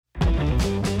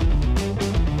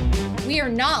We are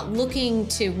not looking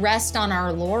to rest on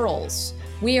our laurels.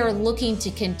 We are looking to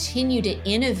continue to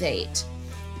innovate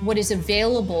what is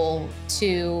available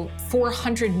to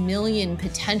 400 million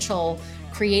potential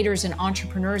creators and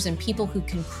entrepreneurs and people who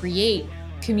can create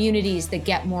communities that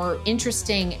get more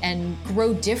interesting and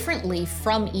grow differently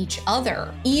from each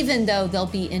other, even though they'll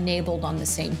be enabled on the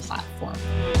same platform.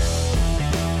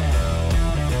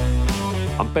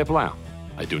 I'm Pep Lau.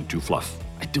 I don't do fluff.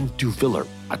 I don't do filler.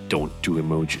 I don't do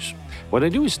emojis. What I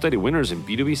do is study winners in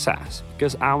B2B SaaS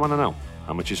because I want to know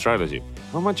how much is strategy,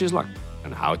 how much is luck,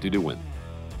 and how to do win.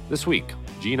 This week,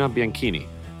 Gina Bianchini,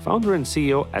 founder and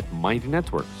CEO at Mighty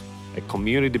Networks, a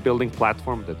community building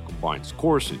platform that combines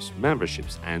courses,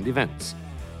 memberships, and events.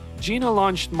 Gina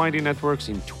launched Mighty Networks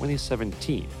in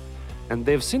 2017, and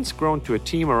they've since grown to a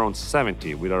team around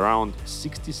 70 with around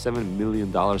 $67 million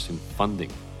in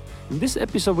funding. In this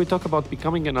episode, we talk about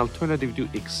becoming an alternative to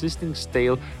existing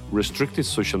stale, restricted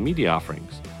social media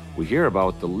offerings. We hear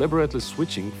about deliberately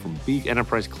switching from big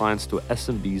enterprise clients to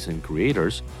SMBs and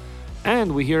creators,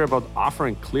 and we hear about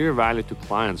offering clear value to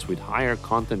clients with higher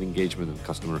content engagement and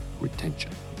customer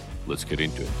retention. Let's get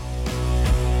into it.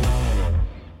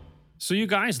 So you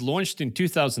guys launched in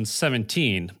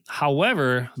 2017.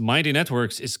 However, Mighty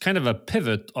Networks is kind of a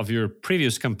pivot of your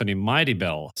previous company, Mighty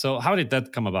Bell. So how did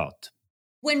that come about?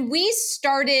 When we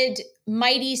started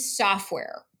Mighty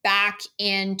Software back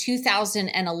in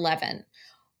 2011,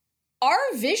 our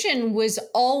vision was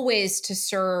always to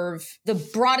serve the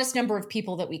broadest number of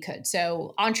people that we could.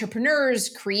 So entrepreneurs,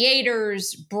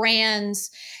 creators, brands,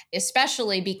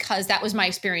 especially because that was my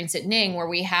experience at Ning, where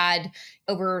we had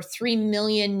over 3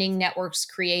 million Ning networks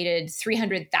created,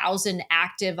 300,000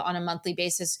 active on a monthly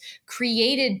basis,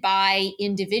 created by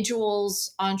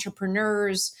individuals,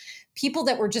 entrepreneurs, people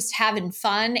that were just having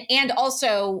fun, and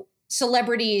also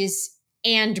celebrities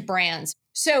and brands.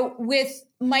 So with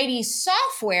Mighty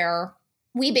Software,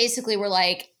 we basically were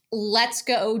like, let's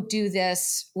go do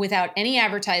this without any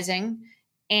advertising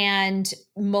and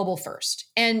mobile first.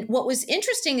 And what was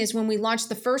interesting is when we launched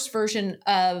the first version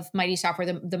of Mighty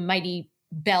Software, the Mighty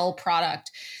Bell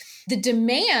product, the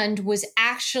demand was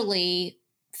actually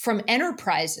from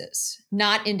enterprises,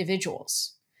 not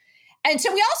individuals. And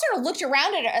so we all sort of looked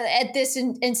around at this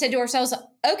and said to ourselves,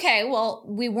 okay, well,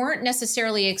 we weren't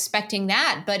necessarily expecting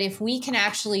that, but if we can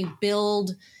actually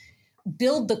build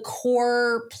the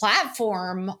core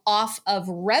platform off of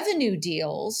revenue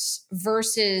deals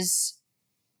versus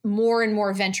more and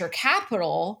more venture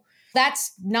capital,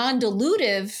 that's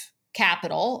non-dilutive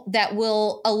capital that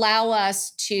will allow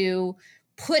us to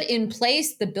put in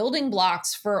place the building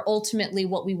blocks for ultimately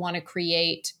what we want to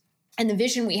create. And the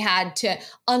vision we had to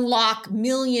unlock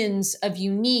millions of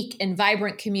unique and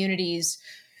vibrant communities,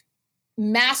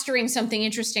 mastering something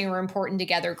interesting or important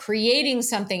together, creating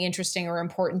something interesting or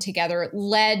important together,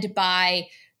 led by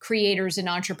creators and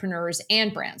entrepreneurs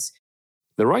and brands.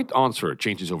 The right answer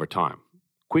changes over time.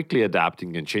 Quickly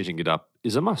adapting and changing it up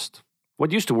is a must.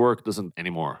 What used to work doesn't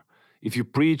anymore. If you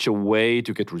preach a way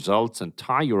to get results and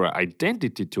tie your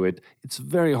identity to it, it's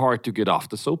very hard to get off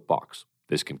the soapbox.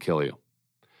 This can kill you.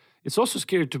 It's also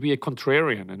scary to be a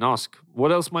contrarian and ask,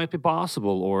 what else might be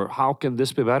possible, or how can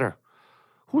this be better?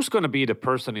 Who's going to be the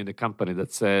person in the company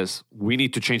that says, we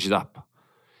need to change it up?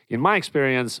 In my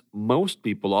experience, most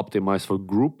people optimize for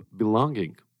group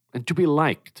belonging and to be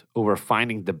liked over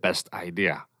finding the best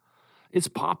idea. It's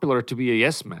popular to be a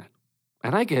yes man,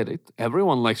 and I get it.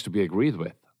 Everyone likes to be agreed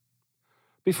with.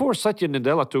 Before Satya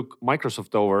Nadella took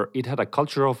Microsoft over, it had a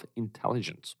culture of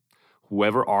intelligence.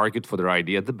 Whoever argued for their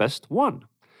idea the best won.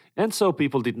 And so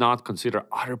people did not consider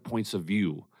other points of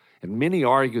view. And many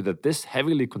argue that this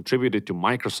heavily contributed to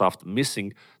Microsoft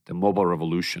missing the mobile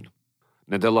revolution.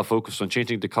 Nadella focused on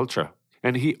changing the culture,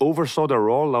 and he oversaw the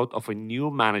rollout of a new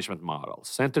management model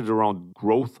centered around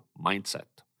growth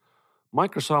mindset.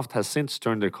 Microsoft has since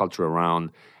turned their culture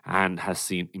around and has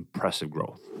seen impressive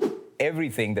growth.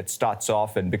 Everything that starts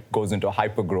off and goes into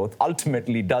hypergrowth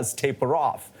ultimately does taper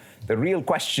off. The real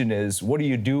question is, what do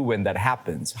you do when that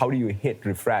happens? How do you hit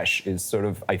refresh is sort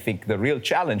of, I think, the real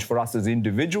challenge for us as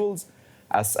individuals,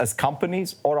 as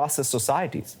companies, or us as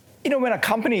societies. You know, when a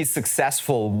company is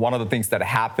successful, one of the things that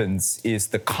happens is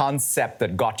the concept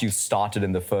that got you started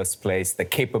in the first place, the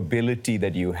capability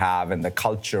that you have, and the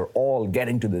culture all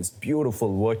getting to this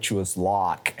beautiful, virtuous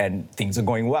lock, and things are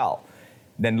going well.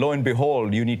 Then lo and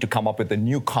behold, you need to come up with a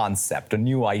new concept, a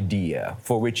new idea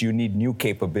for which you need new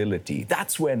capability.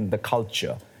 That's when the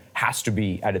culture has to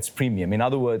be at its premium. In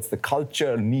other words, the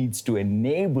culture needs to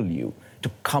enable you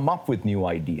to come up with new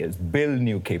ideas, build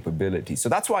new capabilities. So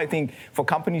that's why I think for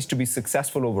companies to be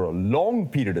successful over a long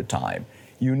period of time,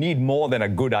 you need more than a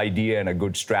good idea and a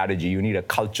good strategy. You need a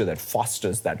culture that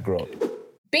fosters that growth.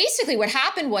 Basically, what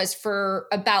happened was for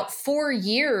about 4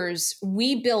 years,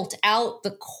 we built out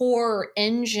the core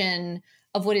engine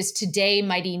of what is today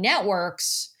Mighty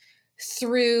Networks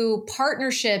through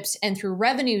partnerships and through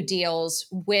revenue deals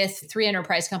with 3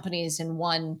 enterprise companies and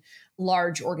 1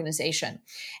 large organization.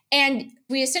 And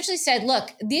we essentially said,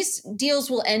 look, these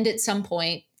deals will end at some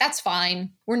point. That's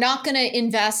fine. We're not going to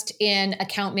invest in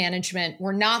account management.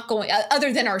 We're not going,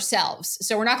 other than ourselves.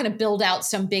 So we're not going to build out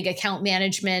some big account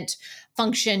management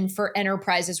function for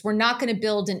enterprises. We're not going to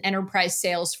build an enterprise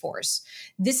sales force.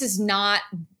 This is not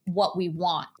what we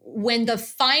want. When the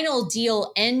final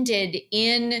deal ended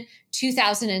in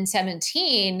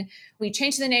 2017, we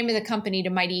changed the name of the company to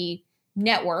Mighty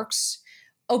Networks,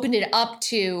 opened it up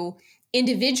to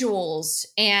individuals,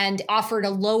 and offered a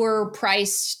lower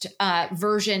priced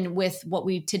version with what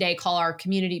we today call our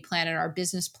community plan and our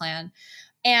business plan.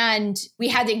 And we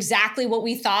had exactly what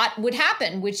we thought would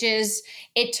happen, which is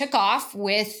it took off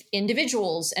with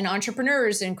individuals and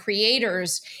entrepreneurs and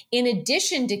creators, in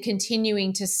addition to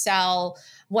continuing to sell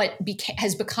what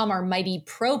has become our Mighty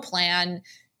Pro plan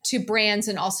to brands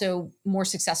and also more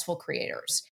successful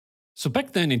creators. So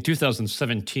back then in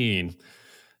 2017,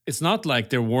 it's not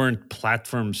like there weren't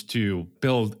platforms to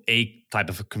build a type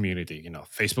of a community.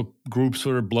 Facebook groups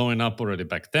were blowing up already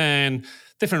back then,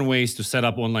 different ways to set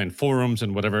up online forums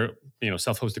and whatever,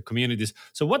 self-hosted communities.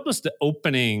 So what was the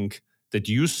opening that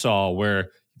you saw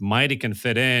where Mighty can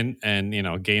fit in and,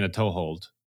 gain a toehold?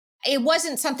 It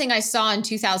wasn't something I saw in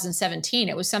 2017.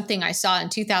 It was something I saw in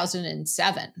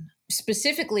 2007.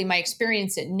 Specifically, my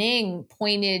experience at Ning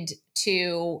pointed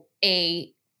to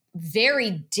a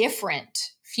very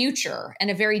different future and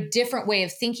a very different way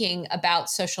of thinking about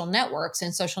social networks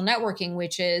and social networking,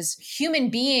 which is human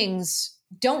beings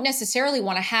don't necessarily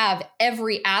want to have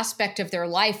every aspect of their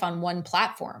life on one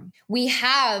platform. We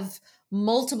have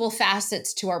multiple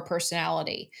facets to our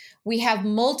personality. We have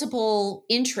multiple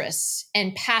interests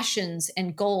and passions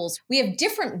and goals. We have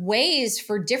different ways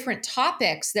for different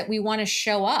topics that we want to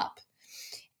show up.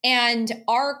 And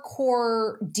our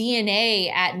core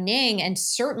DNA at Ning, and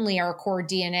certainly our core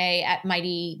DNA at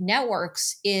Mighty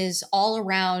Networks, is all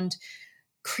around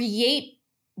create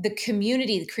the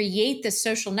community, create the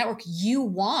social network you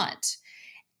want,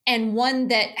 and one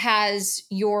that has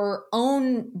your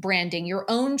own branding, your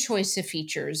own choice of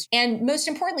features, and most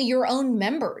importantly, your own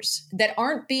members that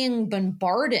aren't being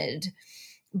bombarded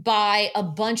by a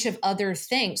bunch of other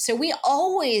things. So we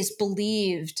always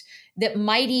believed that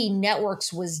Mighty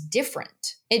Networks was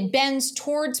different. It bends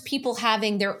towards people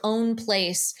having their own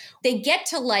place. They get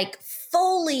to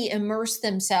fully immerse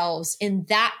themselves in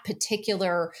that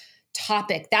particular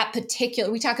topic,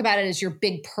 we talk about it as your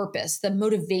big purpose, the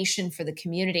motivation for the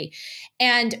community.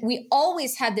 And we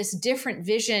always had this different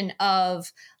vision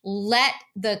of let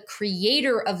the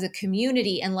creator of the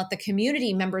community and let the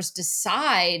community members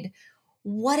decide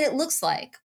what it looks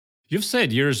like. You've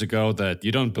said years ago that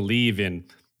you don't believe in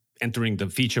entering the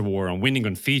feature war and winning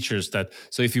on features.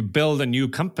 So if you build a new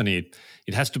company,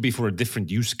 it has to be for a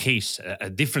different use case, a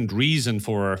different reason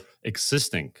for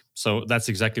existing. So that's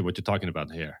exactly what you're talking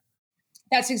about here.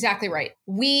 That's exactly right.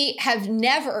 We have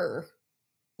never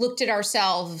looked at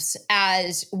ourselves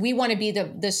as we want to be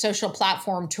the social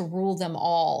platform to rule them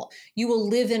all. You will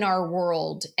live in our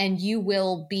world and you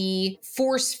will be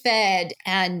force-fed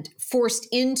and forced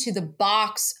into the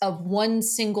box of one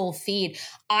single feed.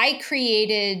 I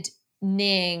created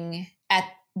Ning at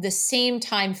the same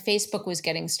time Facebook was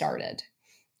getting started.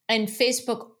 And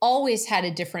Facebook always had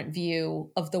a different view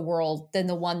of the world than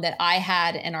the one that I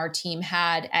had and our team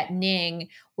had at Ning,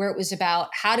 where it was about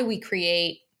how do we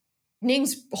create.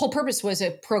 Ning's whole purpose was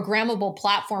a programmable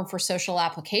platform for social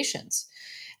applications.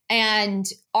 And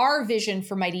our vision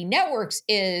for Mighty Networks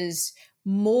is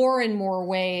more and more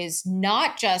ways,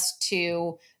 not just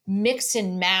to mix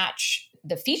and match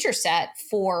the feature set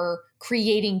for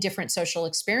creating different social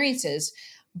experiences,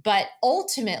 but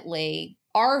ultimately,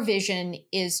 our vision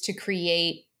is to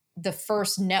create the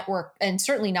first network, and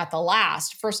certainly not the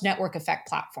last, first network effect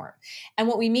platform. And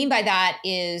what we mean by that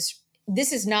is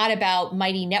this is not about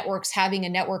Mighty Networks having a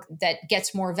network that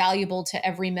gets more valuable to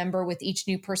every member with each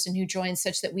new person who joins,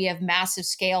 such that we have massive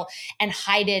scale and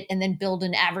hide it and then build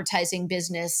an advertising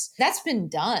business. That's been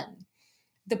done.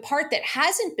 The part that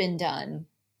hasn't been done,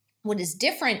 what is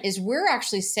different, is we're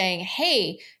actually saying,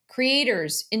 hey,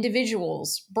 creators,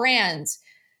 individuals, brands,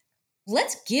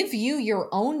 let's give you your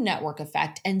own network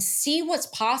effect and see what's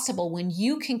possible when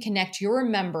you can connect your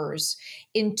members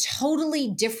in totally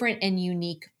different and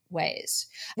unique ways.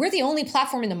 We're the only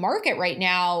platform in the market right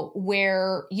now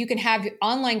where you can have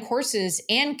online courses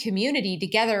and community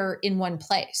together in one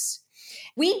place.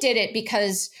 We did it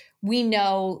because we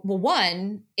know, well,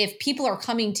 one, if people are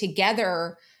coming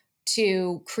together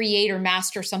to create or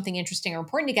master something interesting or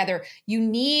important together, you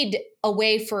need a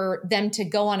way for them to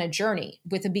go on a journey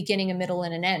with a beginning, a middle,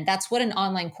 and an end. That's what an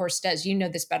online course does. You know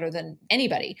this better than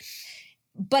anybody.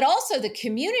 But also the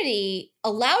community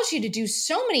allows you to do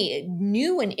so many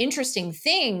new and interesting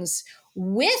things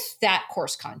with that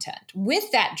course content,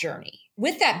 with that journey,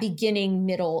 with that beginning,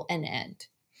 middle, and end.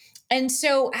 And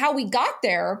so how we got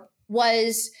there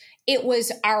was it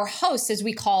was our hosts, as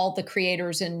we call the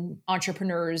creators and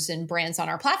entrepreneurs and brands on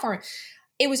our platform.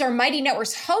 It was our Mighty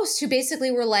Networks hosts who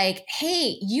basically were like,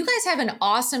 hey, you guys have an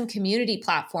awesome community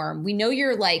platform. We know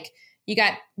you're like, you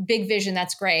got big vision.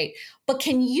 That's great. But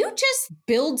can you just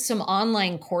build some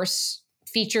online course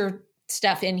feature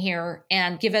stuff in here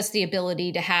and give us the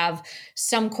ability to have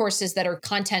some courses that are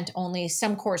content only,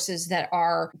 some courses that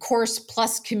are course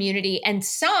plus community, and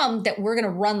some that we're going to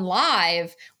run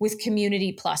live with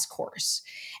community plus course.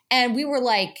 And we were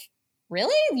like,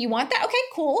 really? You want that? Okay,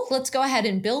 cool. Let's go ahead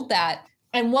and build that.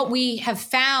 And what we have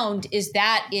found is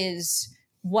that is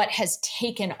what has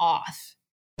taken off.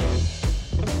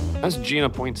 As Gina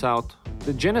points out,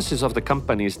 the genesis of the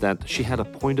company is that she had a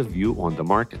point of view on the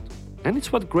market. And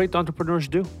it's what great entrepreneurs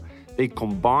do. They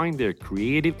combine their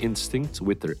creative instincts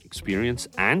with their experience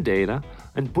and data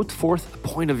and put forth a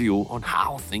point of view on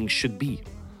how things should be.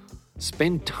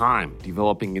 Spend time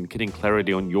developing and getting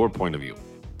clarity on your point of view.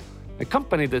 A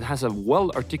company that has a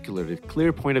well-articulated,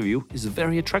 clear point of view is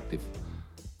very attractive.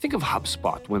 Think of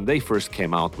HubSpot when they first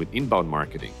came out with inbound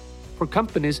marketing. For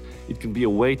companies, it can be a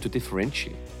way to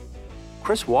differentiate.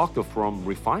 Chris Walker from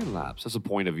Refine Labs has a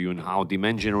point of view on how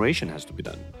demand generation has to be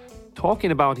done.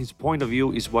 Talking about his point of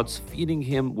view is what's feeding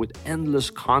him with endless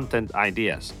content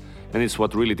ideas, and it's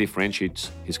what really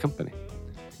differentiates his company.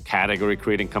 Category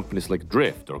creating companies like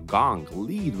Drift or Gong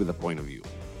lead with a point of view.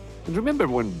 And remember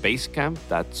when Basecamp,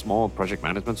 that small project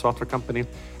management software company,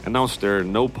 announced their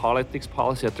no politics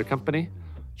policy at their company?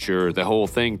 Sure, the whole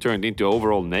thing turned into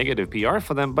overall negative PR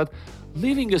for them, but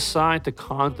leaving aside the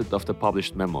content of the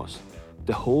published memos,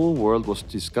 the whole world was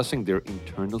discussing their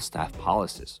internal staff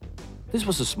policies. This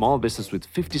was a small business with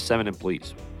 57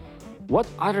 employees. What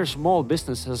other small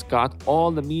business has got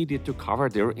all the media to cover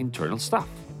their internal stuff?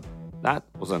 That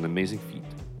was an amazing feat.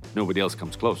 Nobody else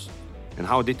comes close. And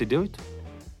how did they do it?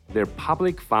 Their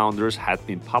public founders had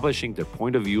been publishing their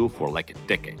point of view for like a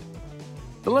decade.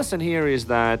 The lesson here is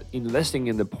that investing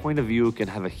in the point of view can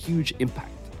have a huge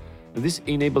impact. And this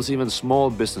enables even small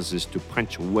businesses to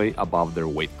punch way above their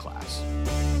weight class.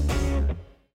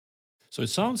 So it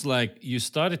sounds like you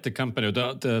started the company,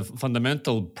 the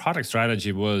fundamental product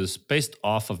strategy was based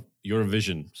off of your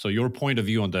vision. So your point of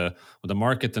view on the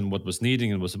market and what was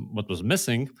needing and what was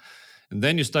missing. And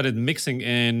then you started mixing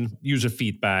in user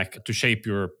feedback to shape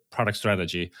your product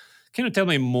strategy. Can you tell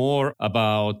me more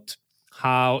about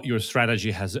how your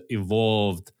strategy has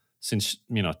evolved since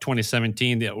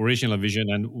 2017, the original vision,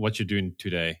 and what you're doing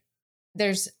today?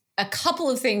 There's a couple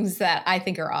of things that I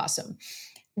think are awesome.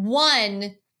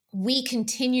 One, we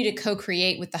continue to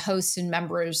co-create with the hosts and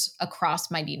members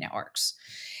across Mighty Networks.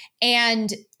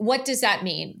 And what does that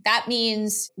mean? That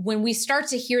means when we start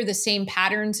to hear the same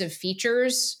patterns of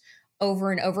features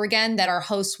over and over again that our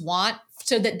hosts want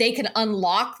so that they can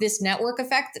unlock this network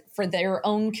effect for their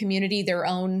own community, their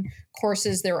own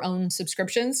courses, their own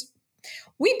subscriptions,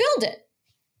 we build it.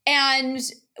 And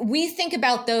we think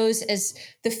about those as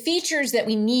the features that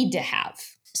we need to have.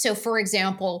 So for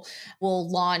example, we'll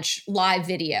launch live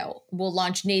video, we'll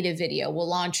launch native video, we'll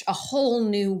launch a whole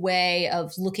new way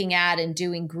of looking at and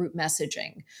doing group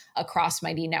messaging across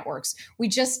Mighty Networks. We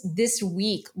just this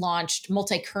week launched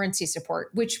multi-currency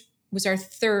support, which was our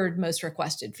third most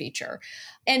requested feature.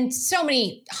 And so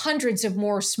many hundreds of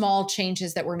more small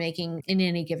changes that we're making in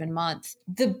any given month.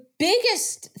 The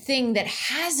biggest thing that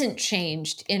hasn't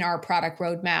changed in our product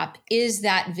roadmap is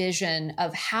that vision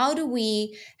of how do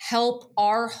we help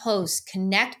our hosts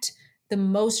connect the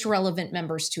most relevant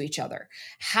members to each other?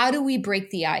 How do we break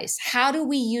the ice? How do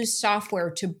we use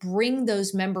software to bring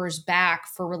those members back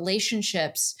for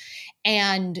relationships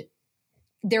and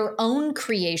their own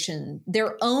creation,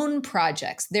 their own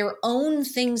projects, their own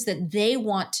things that they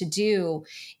want to do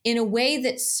in a way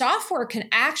that software can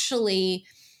actually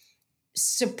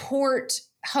support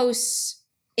hosts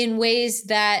in ways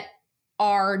that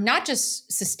are not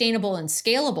just sustainable and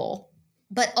scalable,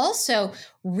 but also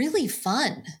really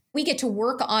fun. We get to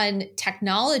work on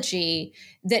technology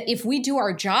that if we do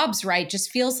our jobs right,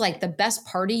 just feels like the best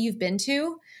party you've been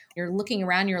to, You're looking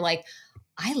around, you're like,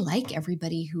 I like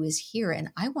everybody who is here and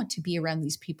I want to be around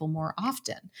these people more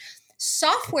often.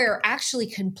 Software actually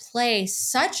can play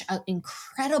such an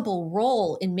incredible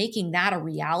role in making that a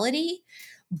reality,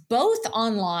 both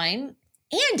online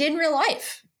and in real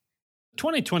life.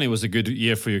 2020 was a good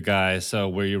year for you guys,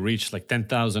 where you reached like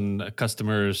 10,000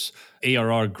 customers.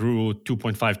 ARR grew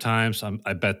 2.5 times.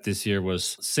 I bet this year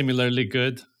was similarly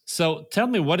good. So tell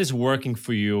me, what is working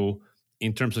for you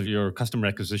in terms of your customer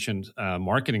acquisition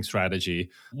marketing strategy?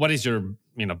 What is your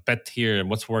bet here, and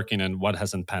what's working and what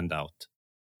hasn't panned out?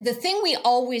 The thing we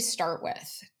always start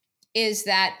with is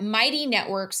that Mighty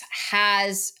Networks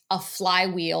has a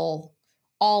flywheel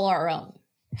all our own.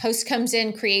 Host comes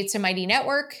in, creates a Mighty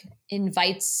Network,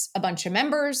 invites a bunch of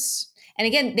members. And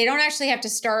again, they don't actually have to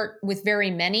start with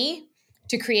very many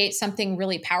to create something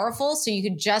really powerful. So you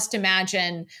could just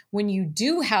imagine when you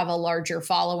do have a larger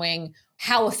following,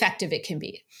 how effective it can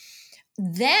be.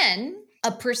 Then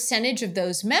a percentage of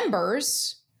those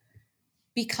members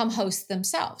become hosts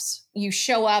themselves. You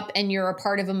show up and you're a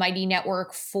part of a Mighty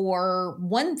Network for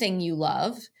one thing you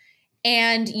love,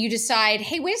 and you decide,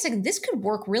 hey, wait a second, this could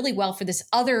work really well for this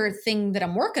other thing that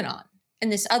I'm working on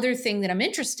and this other thing that I'm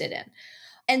interested in.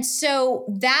 And so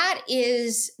that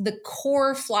is the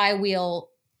core flywheel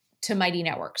to Mighty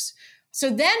Networks. So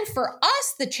then for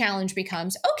us, the challenge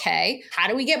becomes, okay, how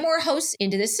do we get more hosts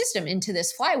into this system, into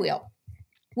this flywheel?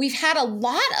 We've had a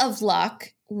lot of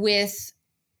luck with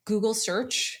Google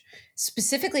search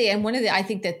specifically. And one of I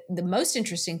think that the most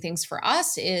interesting things for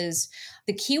us is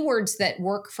the keywords that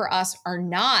work for us are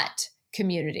not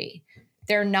community.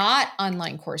 They're not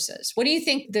online courses. What do you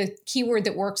think the keyword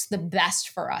that works the best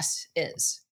for us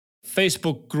is?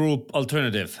 Facebook group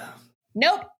alternative.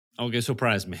 Nope. Okay,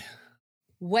 surprise me.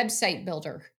 Website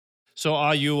builder. So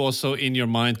are you also in your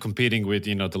mind competing with,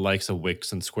 the likes of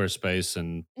Wix and Squarespace?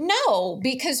 And No,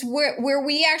 because where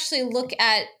we actually look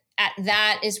at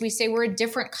that is we say we're a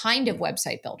different kind of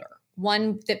website builder,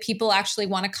 one that people actually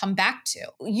want to come back to.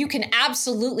 You can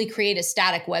absolutely create a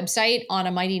static website on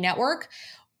a Mighty Network,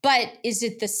 but is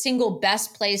it the single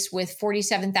best place with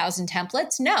 47,000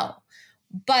 templates? No.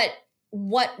 But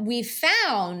what we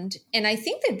found, and I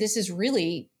think that this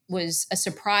was a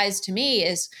surprise to me,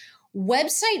 is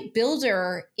website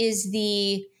builder is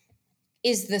the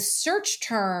search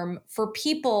term for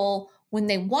people when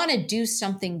they want to do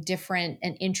something different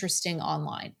and interesting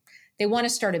online. They want to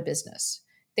start a business.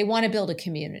 They want to build a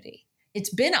community.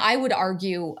 It's been, I would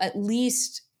argue, at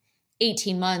least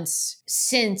 18 months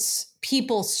since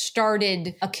people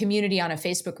started a community on a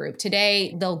Facebook group.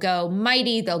 Today, they'll go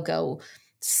Mighty, they'll go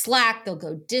Slack, they'll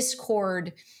go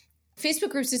Discord.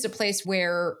 Facebook groups is a place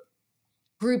where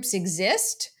groups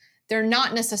exist. They're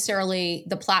not necessarily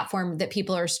the platform that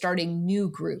people are starting new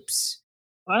groups.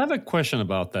 I have a question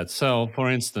about that. So, for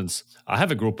instance, I have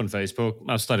a group on Facebook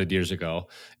I started years ago,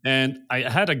 and I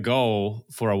had a goal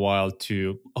for a while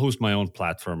to host my own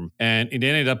platform, and it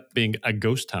ended up being a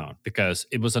ghost town because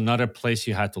it was another place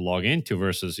you had to log into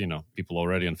versus, people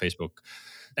already on Facebook.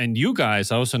 And you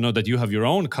guys, I also know that you have your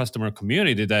own customer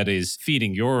community that is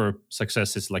feeding your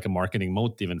success. It's like a marketing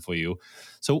moat even for you.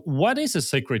 So what is the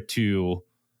secret to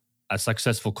a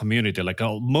successful community? Like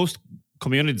most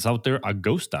communities out there are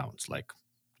ghost towns, like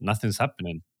nothing's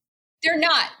happening. They're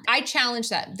not. I challenge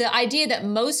that. The idea that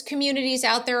most communities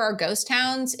out there are ghost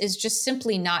towns is just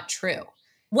simply not true.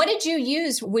 What did you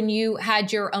use when you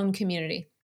had your own community?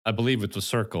 I believe it was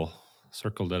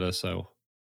Circle.so.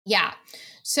 Yeah.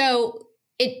 So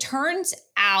it turns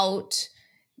out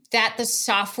that the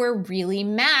software really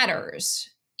matters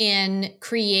in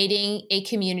creating a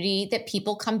community that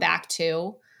people come back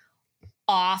to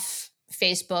off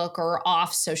Facebook or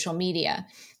off social media.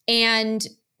 And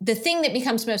the thing that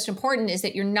becomes most important is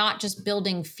that you're not just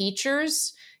building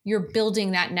features, you're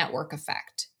building that network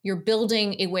effect. You're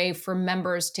building a way for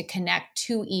members to connect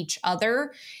to each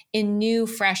other in new,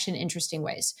 fresh, and interesting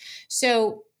ways.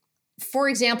 So, for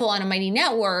example, on a Mighty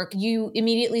Network, you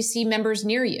immediately see members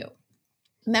near you,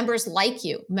 members like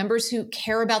you, members who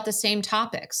care about the same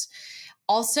topics.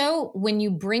 Also, when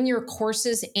you bring your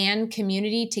courses and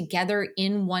community together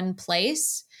in one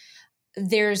place,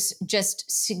 there's just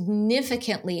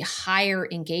significantly higher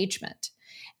engagement.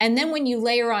 And then when you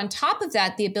layer on top of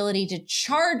that the ability to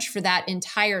charge for that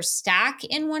entire stack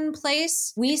in one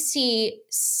place, we see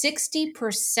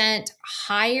 60%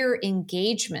 higher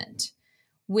engagement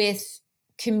with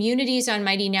communities on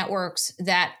Mighty Networks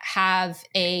that have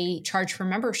a charge for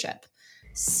membership.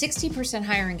 60%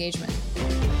 higher engagement.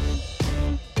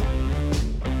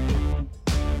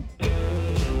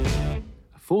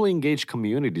 A fully engaged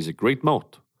community is a great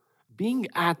moat. Being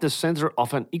at the center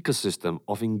of an ecosystem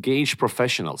of engaged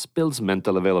professionals builds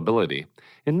mental availability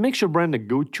and makes your brand a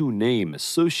go-to name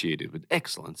associated with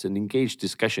excellence and engaged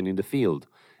discussion in the field,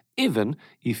 even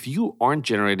if you aren't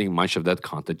generating much of that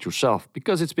content yourself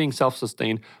because it's being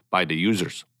self-sustained by the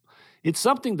users. It's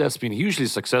something that's been hugely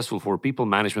successful for people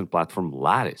management platform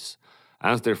Lattice,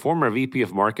 as their former VP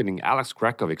of marketing Alex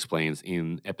Krakov explains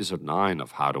in episode 9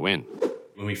 of How to Win.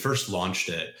 When we first launched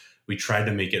it, we tried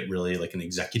to make it really like an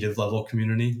executive level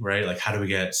community, right? Like, how do we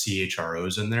get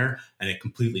CHROs in there? And it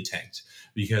completely tanked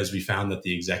because we found that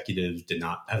the executives did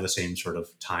not have the same sort of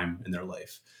time in their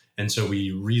life. And so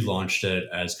we relaunched it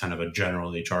as kind of a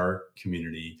general HR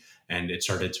community, and it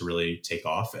started to really take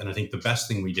off. And I think the best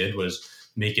thing we did was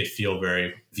make it feel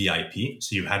very VIP.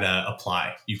 So you had to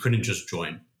apply. You couldn't just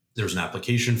join. There was an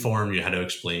application form. You had to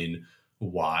explain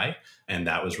why. And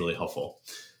that was really helpful.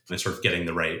 And sort of getting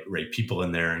the right people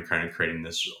in there and kind of creating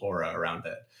this aura around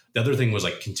it. The other thing was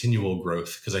like continual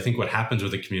growth, because I think what happens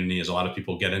with the community is a lot of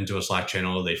people get into a Slack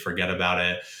channel, they forget about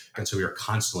it. And so we were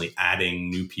constantly adding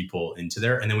new people into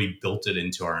there. And then we built it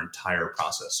into our entire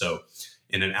process. So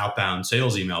in an outbound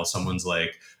sales email, someone's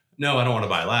like, no, I don't want to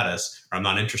buy Lattice, or I'm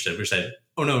not interested. We said,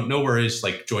 oh, no worries,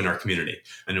 like join our community.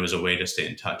 And it was a way to stay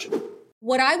in touch.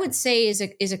 What I would say is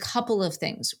a couple of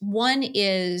things. One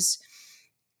is,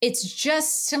 it's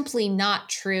just simply not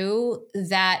true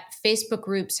that Facebook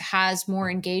groups has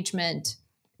more engagement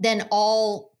than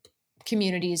all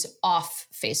communities off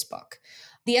Facebook.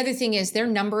 The other thing is their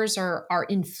numbers are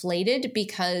inflated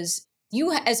because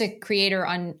you as a creator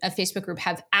on a Facebook group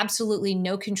have absolutely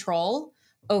no control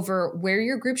over where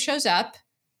your group shows up,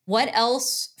 what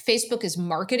else Facebook is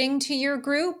marketing to your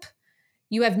group.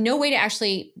 You have no way to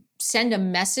actually send a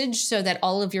message so that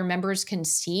all of your members can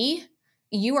see.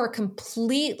 You are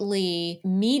completely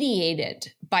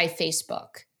mediated by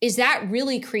Facebook. Is that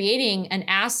really creating an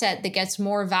asset that gets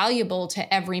more valuable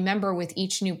to every member with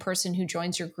each new person who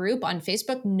joins your group on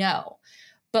Facebook? No.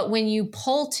 But when you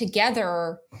pull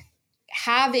together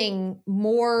having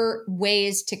more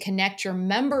ways to connect your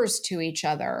members to each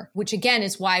other, which again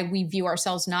is why we view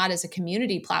ourselves not as a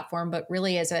community platform, but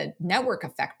really as a network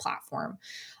effect platform,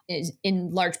 is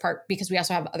in large part because we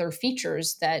also have other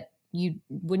features that you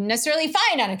wouldn't necessarily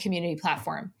find on a community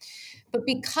platform. But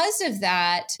because of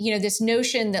that, this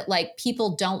notion that like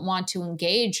people don't want to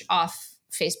engage off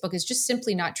Facebook is just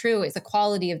simply not true. It's the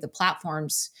quality of the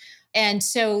platforms. And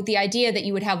so the idea that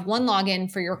you would have one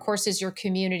login for your courses, your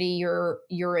community, your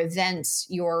events,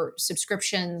 your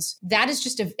subscriptions, that is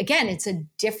just, it's a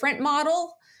different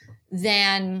model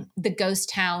than the ghost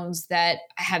towns that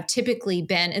have typically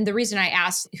been. And the reason I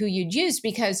asked who you'd use,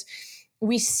 because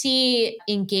we see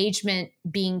engagement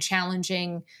being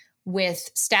challenging with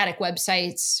static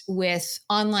websites, with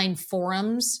online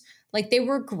forums. Like they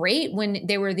were great when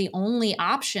they were the only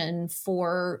option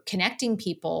for connecting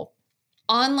people.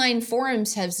 Online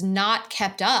forums has not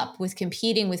kept up with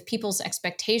competing with people's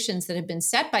expectations that have been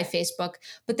set by Facebook,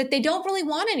 but that they don't really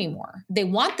want anymore. They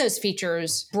want those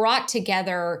features brought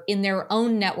together in their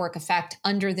own network effect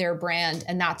under their brand.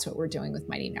 And that's what we're doing with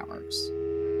Mighty Networks.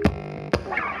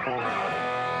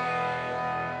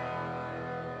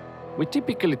 We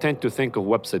typically tend to think of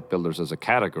website builders as a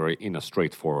category in a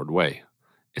straightforward way.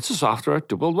 It's a software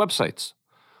to build websites.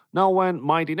 Now, when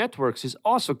Mighty Networks is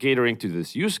also catering to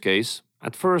this use case,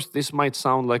 at first this might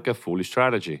sound like a foolish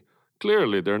strategy.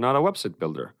 Clearly, they're not a website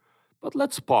builder. But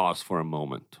let's pause for a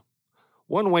moment.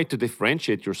 One way to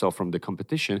differentiate yourself from the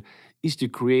competition is to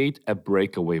create a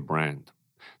breakaway brand.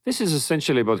 This is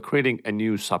essentially about creating a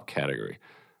new subcategory.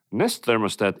 Nest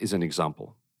Thermostat is an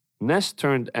example. Nest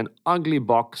turned an ugly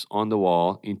box on the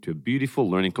wall into a beautiful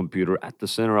learning computer at the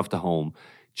center of the home,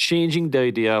 changing the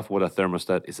idea of what a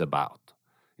thermostat is about.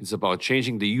 It's about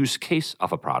changing the use case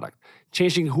of a product,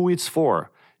 changing who it's for,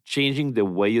 changing the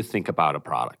way you think about a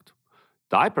product.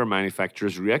 Diaper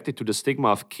manufacturers reacted to the stigma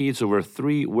of kids over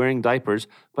 3 wearing diapers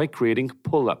by creating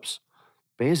pull-ups.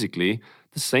 Basically,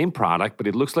 the same product, but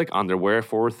it looks like underwear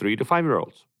for 3 to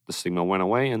 5-year-olds. The stigma went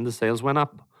away and the sales went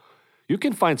up. You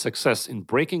can find success in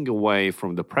breaking away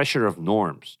from the pressure of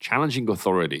norms, challenging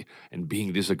authority, and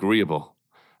being disagreeable.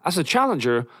 As a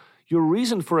challenger, your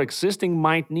reason for existing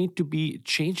might need to be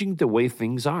changing the way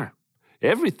things are.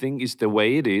 Everything is the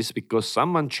way it is because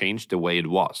someone changed the way it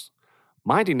was.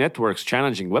 Mighty Networks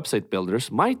challenging website builders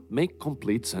might make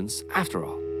complete sense after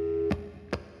all.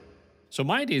 So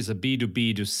Mighty is a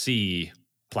B2B2C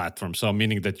platform, so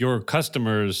meaning that your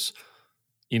customers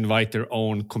invite their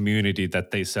own community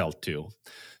that they sell to.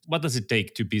 What does it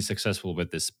take to be successful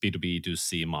with this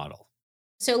B2B2C model?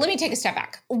 So let me take a step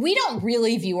back. We don't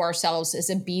really view ourselves as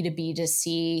a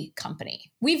B2B2C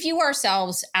company. We view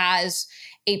ourselves as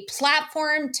a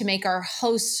platform to make our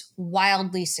hosts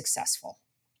wildly successful.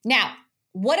 Now,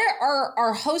 what are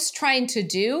our hosts trying to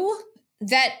do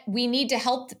that we need to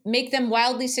help make them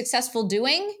wildly successful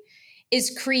doing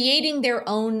is creating their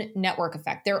own network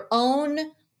effect, their own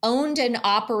owned and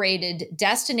operated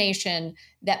destination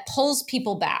that pulls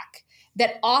people back,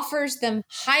 that offers them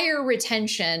higher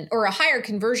retention or a higher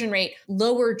conversion rate,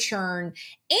 lower churn,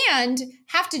 and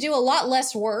have to do a lot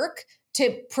less work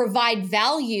to provide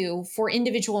value for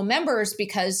individual members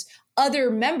because other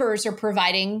members are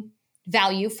providing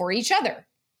value for each other.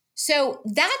 So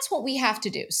that's what we have to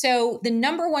do. So the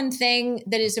number one thing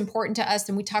that is important to us,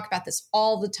 and we talk about this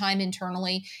all the time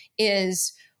internally,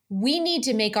 is we need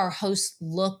to make our hosts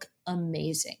look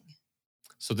amazing.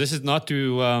 So this is not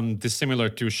too dissimilar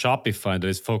to Shopify that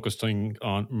is focusing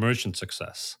on merchant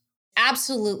success.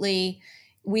 Absolutely.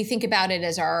 We think about it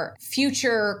as our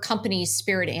future company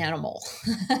spirit animal.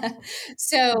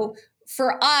 So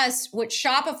for us, what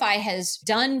Shopify has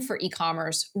done for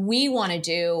e-commerce, we want to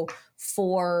do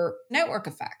for network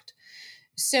effect.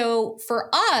 So for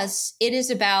us, it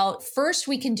is about, first,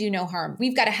 we can do no harm.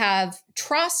 We've got to have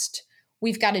trust.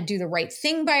 We've got to do the right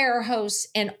thing by our hosts.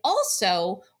 And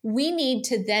also, we need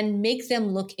to then make them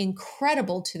look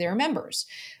incredible to their members.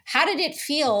 How did it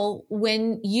feel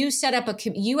when you set up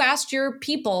you asked your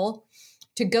people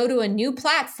to go to a new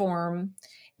platform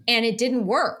and it didn't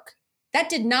work? That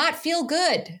did not feel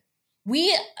good.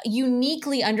 We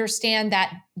uniquely understand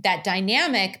that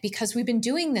dynamic because we've been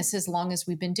doing this as long as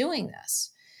we've been doing this.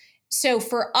 So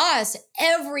for us,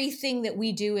 everything that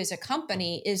we do as a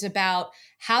company is about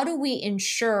how do we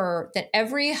ensure that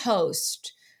every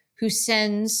host who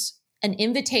sends an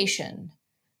invitation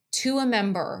to a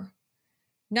member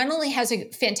not only has a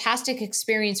fantastic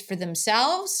experience for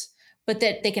themselves, but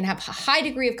that they can have a high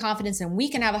degree of confidence and we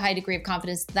can have a high degree of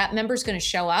confidence that member's going to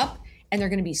show up and they're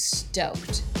going to be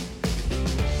stoked.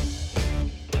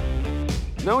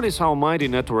 Notice how Mighty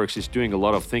Networks is doing a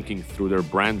lot of thinking through their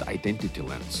brand identity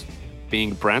lens.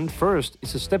 Being brand first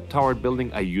is a step toward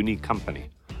building a unique company.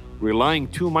 Relying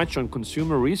too much on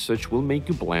consumer research will make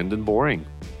you bland and boring.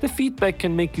 The feedback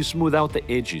can make you smooth out the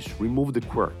edges, remove the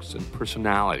quirks and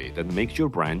personality that makes your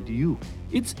brand you.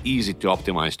 It's easy to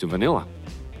optimize to vanilla,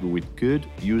 but with good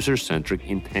user-centric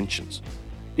intentions.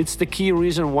 It's the key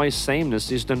reason why sameness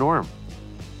is the norm.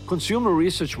 Consumer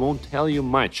research won't tell you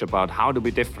much about how to be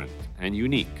different and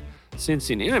unique, since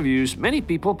in interviews, many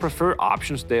people prefer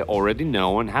options they already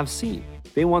know and have seen.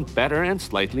 They want better and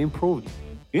slightly improved.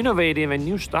 Innovative and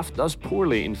new stuff does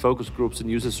poorly in focus groups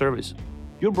and user surveys.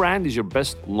 Your brand is your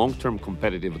best long-term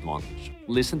competitive advantage.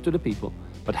 Listen to the people,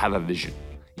 but have a vision.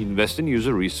 Invest in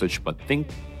user research, but think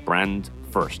brand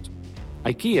first.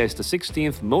 IKEA is the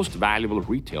 16th most valuable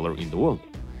retailer in the world,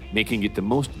 making it the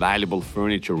most valuable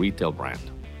furniture retail brand.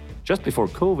 Just before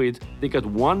COVID, they got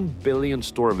 1 billion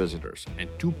store visitors and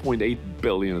 2.8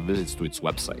 billion visits to its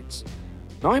websites.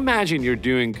 Now imagine you're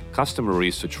doing customer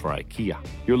research for IKEA.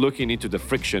 You're looking into the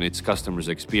friction its customers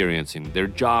experience in their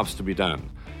jobs to be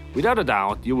done. Without a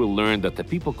doubt, you will learn that the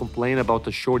people complain about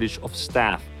the shortage of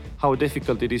staff, how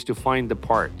difficult it is to find the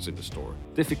parts in the store,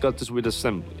 difficulties with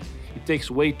assembly. It takes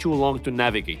way too long to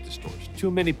navigate the stores, too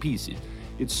many pieces.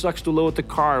 It sucks to load the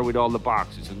car with all the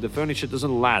boxes, and the furniture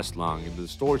doesn't last long, and the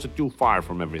stores are too far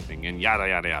from everything, and yada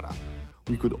yada yada.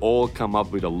 We could all come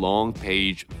up with a long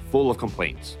page full of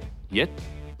complaints. Yet,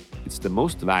 it's the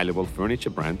most valuable furniture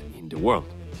brand in the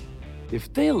world.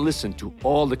 If they listened to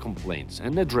all the complaints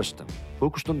and addressed them,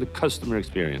 focused on the customer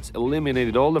experience,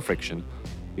 eliminated all the friction,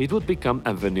 it would become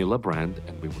a vanilla brand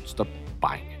and we would stop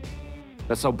buying it.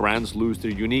 That's how brands lose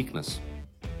their uniqueness.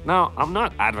 Now, I'm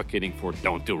not advocating for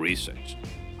don't do research.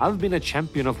 I've been a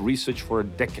champion of research for a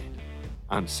decade.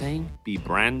 I'm saying be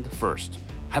brand first.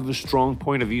 Have a strong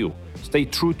point of view. Stay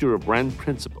true to your brand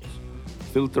principles.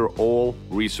 Filter all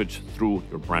research through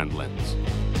your brand lens.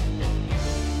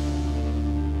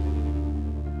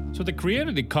 So the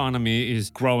creator economy is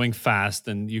growing fast,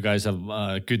 and you guys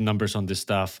have good numbers on this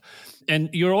stuff. And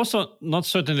you're also not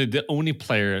certainly the only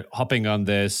player hopping on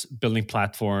this, building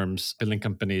platforms, building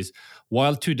companies.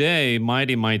 While today,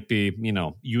 Mighty might be,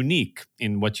 unique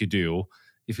in what you do.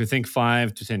 If you think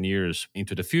 5 to 10 years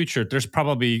into the future, there's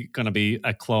probably going to be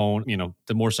a clone.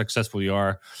 The more successful you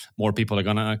are, more people are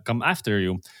going to come after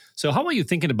you. So how are you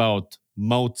thinking about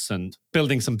moats and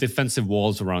building some defensive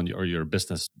walls around your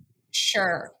business?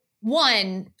 Sure.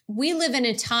 One, we live in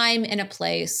a time and a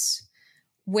place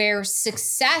where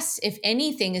success, if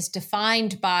anything, is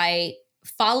defined by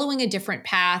following a different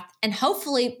path. And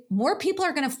hopefully more people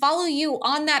are going to follow you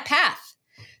on that path.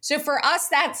 So for us,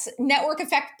 that's network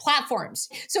effect platforms.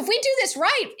 So if we do this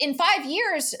right, in 5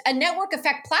 years, a network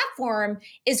effect platform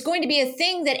is going to be a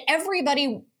thing that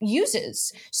everybody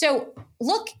uses. So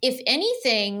look, if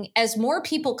anything, as more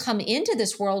people come into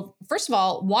this world, first of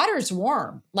all, water's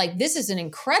warm. Like this is an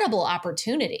incredible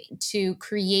opportunity to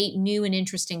create new and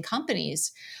interesting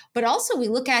companies. But also we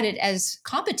look at it as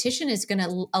competition is going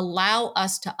to allow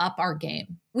us to up our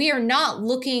game. We are not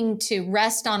looking to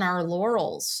rest on our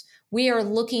laurels. We are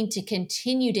looking to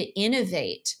continue to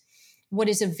innovate what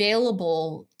is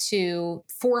available to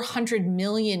 400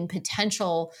 million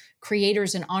potential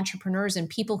creators and entrepreneurs and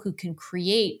people who can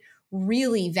create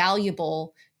really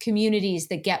valuable communities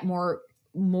that get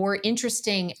more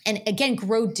interesting and again,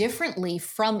 grow differently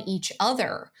from each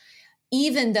other,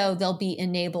 even though they'll be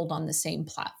enabled on the same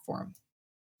platform.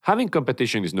 Having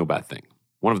competition is no bad thing.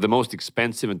 One of the most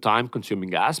expensive and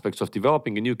time-consuming aspects of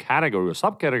developing a new category or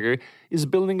subcategory is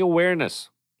building awareness.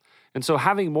 And so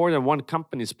having more than one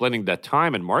company splitting that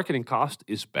time and marketing cost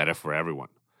is better for everyone.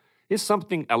 It's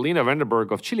something Alina Vanderberg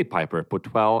of Chili Piper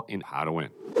put well in How to Win.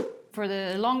 For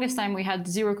the longest time, we had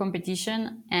zero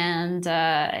competition, and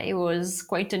it was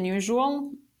quite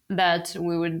unusual that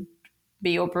we would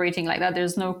be operating like that.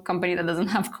 There's no company that doesn't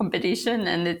have competition,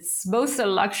 and it's both a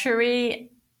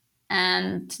luxury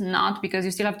and not, because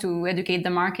you still have to educate the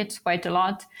market quite a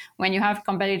lot. When you have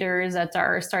competitors that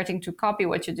are starting to copy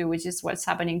what you do, which is what's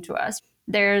happening to us,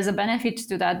 there's a benefit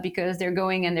to that because they're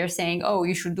going and they're saying, oh,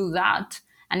 you should do that.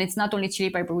 And it's not only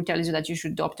Chili Piper who tells you that you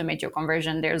should optimize your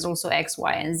conversion. There's also X,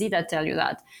 Y, and Z that tell you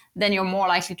that. Then you're more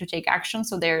likely to take action.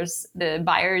 So there's the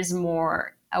buyer is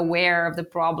more aware of the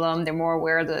problem. They're more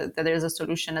aware that there's a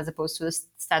solution as opposed to the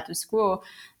status quo.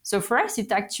 So for us,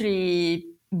 it's actually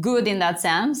good in that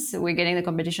sense. We're getting the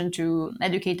competition to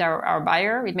educate our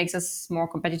buyer. It makes us more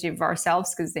competitive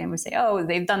ourselves because they will say, oh,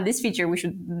 they've done this feature. We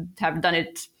should have done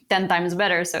it 10 times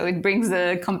better. So it brings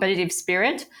the competitive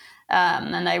spirit.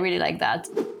 And I really like that.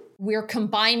 We're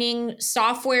combining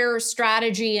software,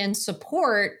 strategy, and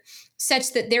support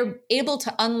such that they're able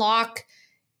to unlock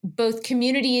both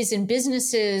communities and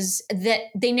businesses that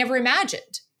they never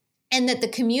imagined, and that the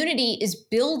community is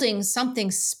building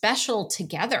something special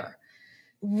together.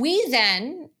 We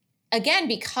then, again,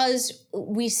 because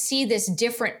we see this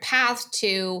different path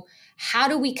to how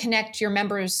do we connect your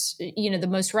members, the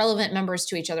most relevant members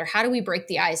to each other? How do we break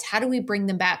the ice? How do we bring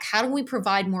them back? How do we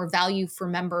provide more value for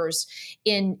members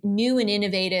in new and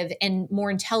innovative and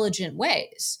more intelligent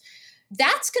ways?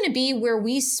 That's going to be where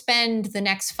we spend the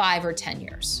next 5 or 10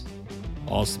 years.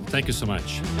 Awesome. Thank you so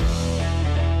much.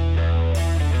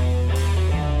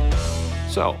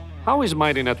 So, how is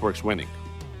Mighty Networks winning?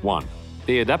 1.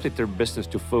 They adapted their business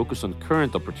to focus on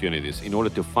current opportunities in order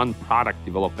to fund product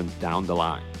development down the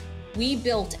line. We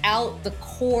built out the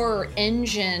core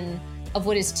engine of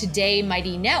what is today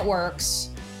Mighty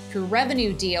Networks through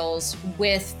revenue deals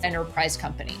with enterprise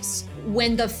companies.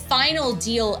 When the final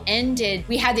deal ended,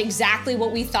 we had exactly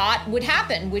what we thought would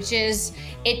happen, which is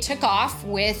it took off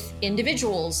with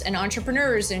individuals and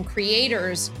entrepreneurs and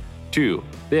creators. 2.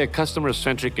 They are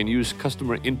customer-centric and use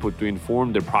customer input to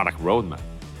inform their product roadmap.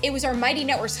 It was our Mighty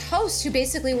Networks hosts who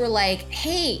basically were like,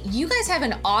 hey, you guys have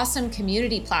an awesome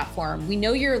community platform. We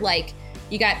know you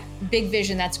got big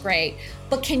vision, that's great.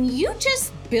 But can you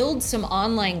just build some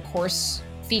online course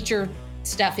feature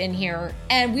stuff in here?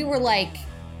 And we were like,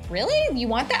 really? You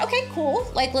want that? Okay, cool.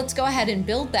 Let's go ahead and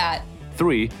build that.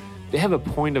 3. They have a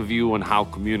point of view on how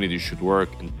communities should work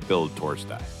and build towards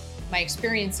that. My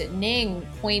experience at Ning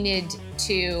pointed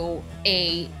to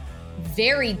a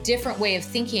very different way of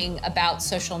thinking about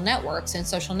social networks and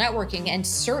social networking. And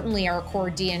certainly our core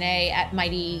DNA at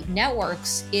Mighty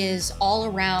Networks is all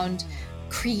around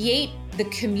create the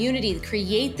community,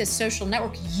 create the social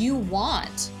network you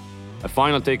want. A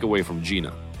final takeaway from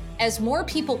Gina. As more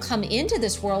people come into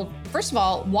this world, first of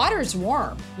all, water's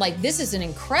warm. This is an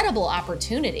incredible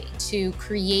opportunity to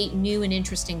create new and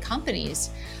interesting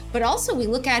companies. But also we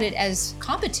look at it as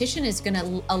competition is going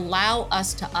to allow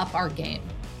us to up our game.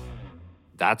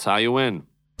 That's how you win.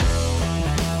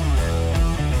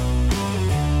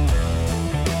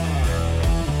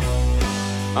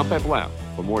 I'm Pep Lam.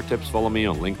 For more tips, follow me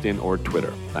on LinkedIn or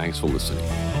Twitter. Thanks for listening.